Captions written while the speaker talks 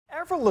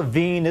Avril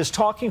Lavigne is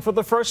talking for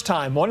the first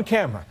time on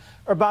camera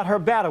about her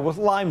battle with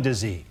Lyme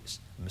disease,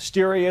 a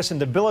mysterious and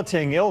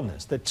debilitating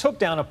illness that took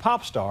down a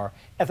pop star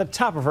at the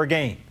top of her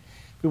game.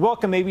 We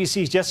welcome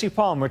ABC's Jesse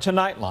Palmer to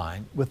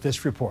Nightline with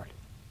this report.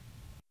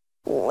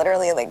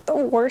 Literally like the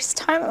worst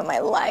time of my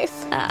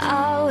life.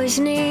 I always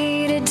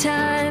needed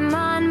time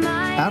on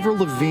my Avril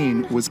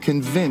Lavigne was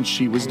convinced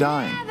she was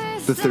dying.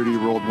 The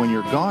 30-year-old When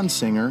You're Gone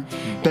singer,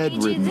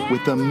 bedridden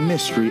with a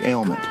mystery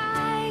ailment.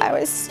 I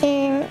was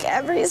seeing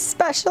every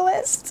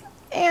specialist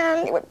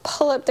and they would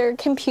pull up their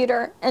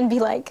computer and be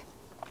like,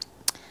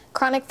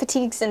 chronic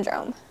fatigue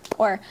syndrome,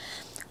 or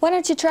why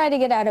don't you try to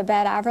get out of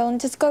bed, Avril,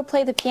 and just go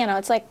play the piano.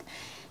 It's like,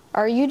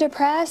 are you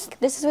depressed?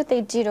 This is what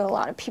they do to a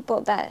lot of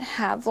people that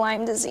have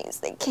Lyme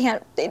disease.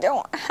 They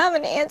don't have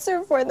an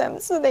answer for them,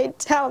 so they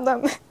tell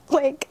them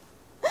like,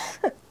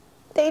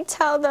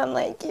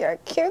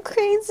 you're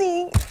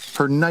crazy.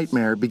 Her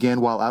nightmare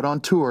began while out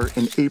on tour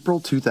in April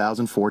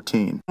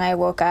 2014. I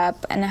woke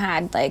up and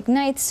had like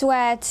night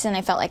sweats and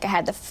I felt like I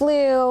had the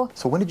flu.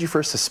 So when did you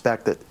first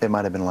suspect that it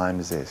might have been Lyme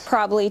disease?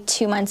 Probably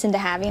 2 months into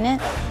having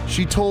it.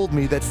 She told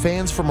me that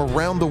fans from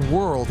around the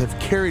world have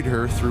carried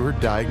her through her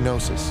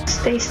diagnosis.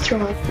 Stay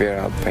strong. We are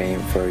all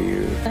praying for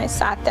you. And I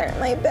sat there in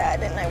my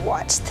bed and I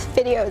watched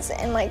the videos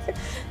and like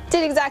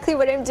did exactly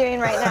what I'm doing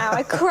right now.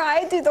 I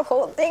cried through the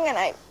whole thing and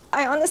I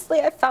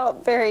honestly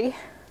felt very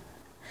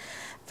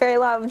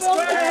loved.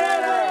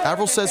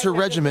 Avril says her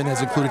regimen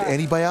has included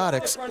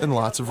antibiotics and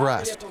lots of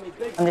rest.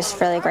 I'm just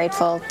really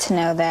grateful to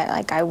know that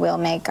like I will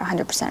make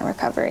 100%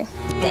 recovery.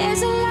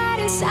 There's a light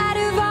inside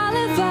of all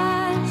of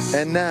us.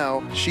 And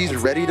now she's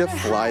ready to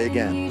fly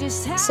again.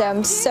 So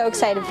I'm so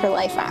excited for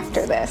life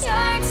after this. Your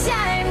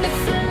time to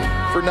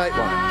fly. For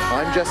Nightline,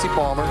 I'm Jesse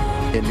Palmer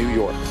in New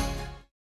York.